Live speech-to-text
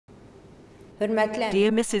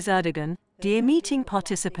Dear Mrs. Erdogan, dear meeting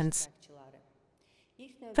participants,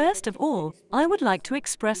 first of all, I would like to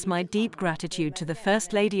express my deep gratitude to the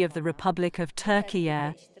First Lady of the Republic of Turkey,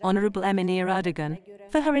 Honorable Emine Erdogan,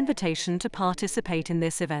 for her invitation to participate in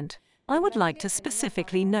this event. I would like to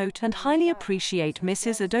specifically note and highly appreciate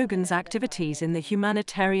Mrs. Erdogan's activities in the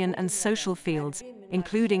humanitarian and social fields,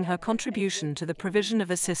 including her contribution to the provision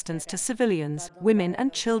of assistance to civilians, women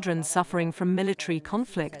and children suffering from military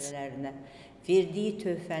conflicts. Verdiği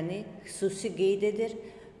töhfəni xüsusi qeyd edir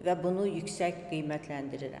və bunu yüksək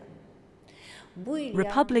qiymətləndirirəm.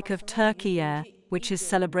 Republic of Turkey, which is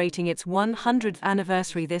celebrating its 100th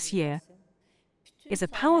anniversary this year, is a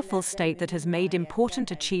powerful state that has made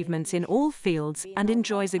important achievements in all fields and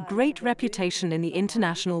enjoys a great reputation in the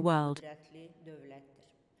international world.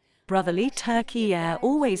 Brotherly Turkey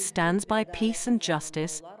always stands by peace and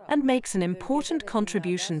justice and makes an important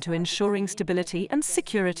contribution to ensuring stability and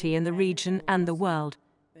security in the region and the world.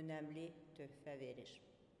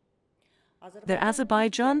 The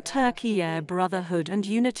Azerbaijan-Turkey brotherhood and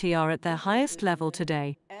unity are at their highest level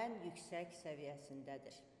today.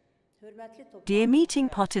 Dear meeting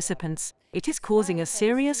participants, it is causing a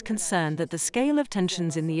serious concern that the scale of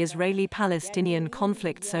tensions in the Israeli-Palestinian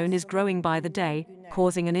conflict zone is growing by the day,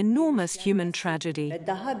 causing an enormous human tragedy.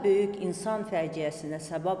 Daha böyük insan fəciəsinə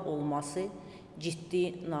səbəb olması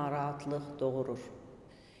ciddi narahatlıq doğurur.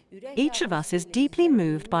 Each of us is deeply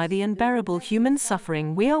moved by the unbearable human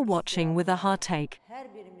suffering we are watching with a heartache.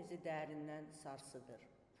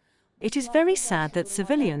 It is very sad that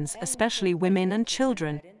civilians, especially women and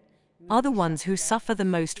children, are the ones who suffer the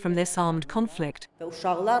most from this armed conflict.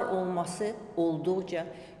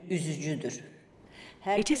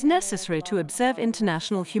 It is necessary to observe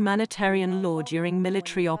international humanitarian law during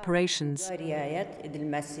military operations.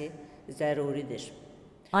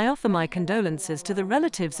 I offer my condolences to the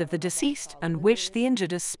relatives of the deceased and wish the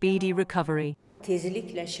injured a speedy recovery.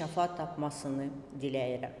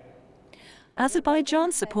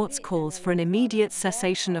 Azerbaijan supports calls for an immediate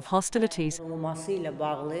cessation of hostilities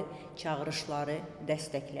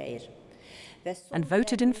and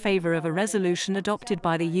voted in favor of a resolution adopted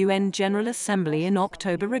by the UN General Assembly in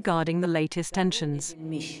October regarding the latest tensions.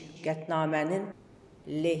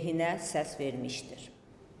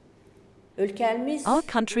 Our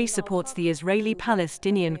country supports the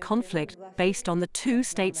Israeli-Palestinian conflict based on the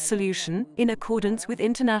two-state solution in accordance with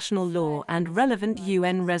international law and relevant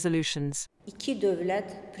UN resolutions.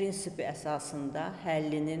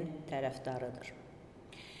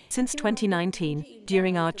 Since 2019,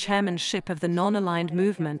 during our chairmanship of the non-aligned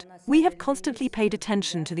movement, we have constantly paid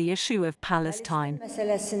attention to the issue of Palestine.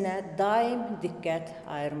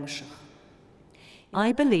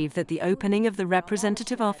 I believe that the opening of the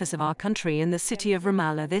representative office of our country in the city of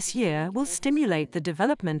Ramallah this year will stimulate the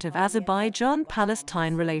development of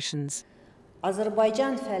Azerbaijan-Palestine relations.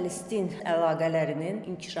 Azərbaycan-Fələstin əlaqələrinin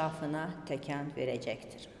inkişafına təkan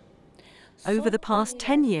verəcəkdir. Over the past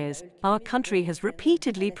 10 years, our country has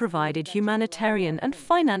repeatedly provided humanitarian and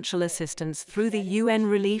financial assistance through the UN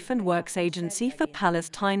Relief and Works Agency for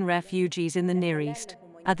Palestine refugees in the Near East.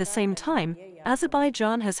 At the same time,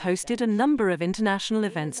 Azerbaijan has hosted a number of international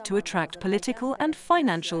events to attract political and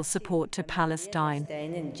financial support to Palestine.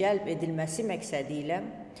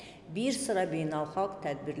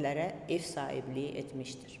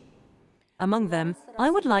 Among them, I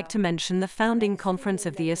would like to mention the founding conference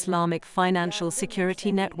of the Islamic Financial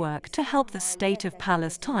Security Network to help the State of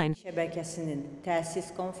Palestine,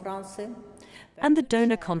 and the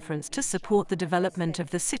donor conference to support the development of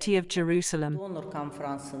the city of Jerusalem.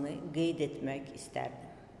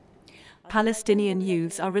 Palestinian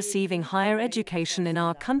youths are receiving higher education in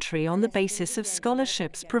our country on the basis of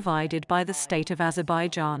scholarships provided by the State of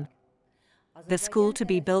Azerbaijan. The school to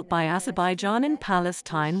be built by Azerbaijan in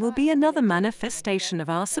Palestine will be another manifestation of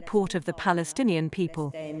our support of the Palestinian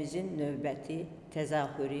people.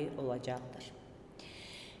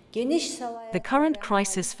 The current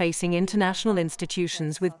crisis facing international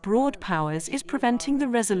institutions with broad powers is preventing the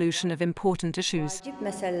resolution of important issues.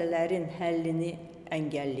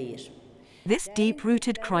 This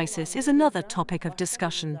deep-rooted crisis is another topic of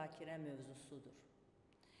discussion.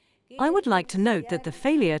 I would like to note that the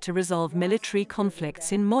failure to resolve military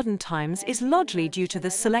conflicts in modern times is largely due to the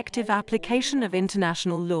selective application of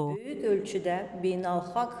international law.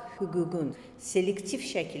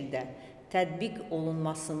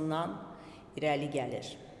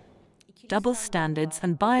 Double standards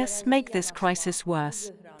and bias make this crisis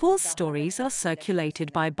worse. False stories are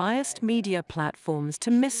circulated by biased media platforms to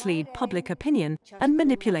mislead public opinion and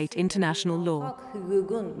manipulate international law.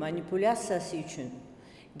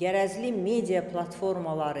 Gərəzli media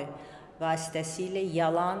platformaları vasitəsilə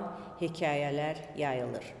yalan hekayələr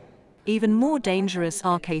yayılır. Even more dangerous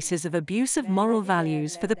are cases of abuse of moral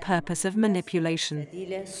values for the purpose of manipulation.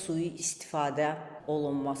 İstədiyilə sui-istifadə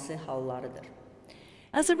olunması hallarıdır.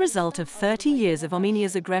 As a result of 30 years of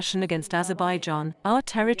Armenia's aggression against Azerbaijan, our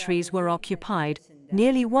territories were occupied.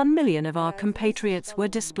 Nearly 1 million of our compatriots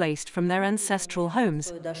were displaced from their ancestral homes.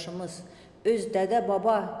 Soydaşımız öz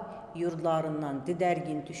dədə-baba yurdlarından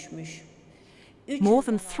didərgin düşmüş. More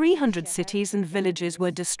than 300 cities and villages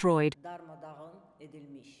were destroyed, Darmadağın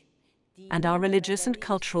edilmiş. and our religious and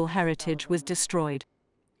cultural heritage was destroyed.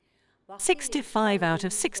 65 out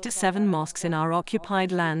of 67 mosques in our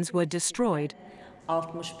occupied lands were destroyed.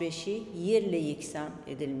 65'i yerle yeksan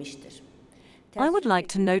edilmiştir. I would like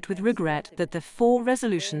to note with regret that the 4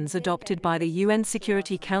 resolutions adopted by the UN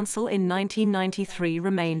Security Council in 1993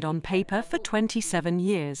 remained on paper for 27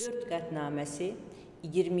 years. 4 qətnaməsi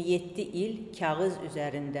 27 il kağız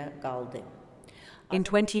üzərində qaldı. In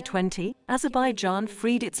 2020, Azerbaijan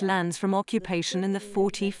freed its lands from occupation in the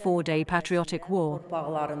 44-day patriotic war.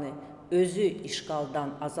 Torpaqlarını özü işğaldan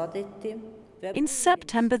azad etdi. In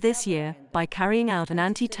September this year, by carrying out an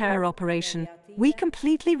anti-terror operation, we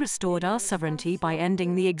completely restored our sovereignty by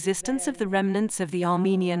ending the existence of the remnants of the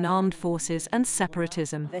Armenian armed forces and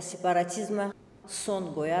separatism. Və separatizmə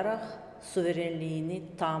son qoyaraq suverenliyini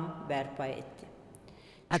tam bərpa etdi.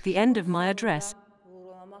 At the end of my address,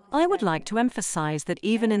 I would like to emphasize that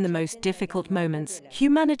even in the most difficult moments,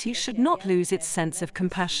 humanity should not lose its sense of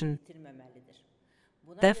compassion.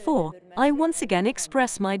 Therefore, I once again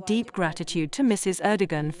express my deep gratitude to Mrs.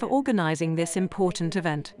 Erdogan for organizing this important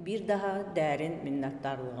event. Bir daha dərin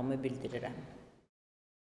minnətdarlığımı bildirirəm.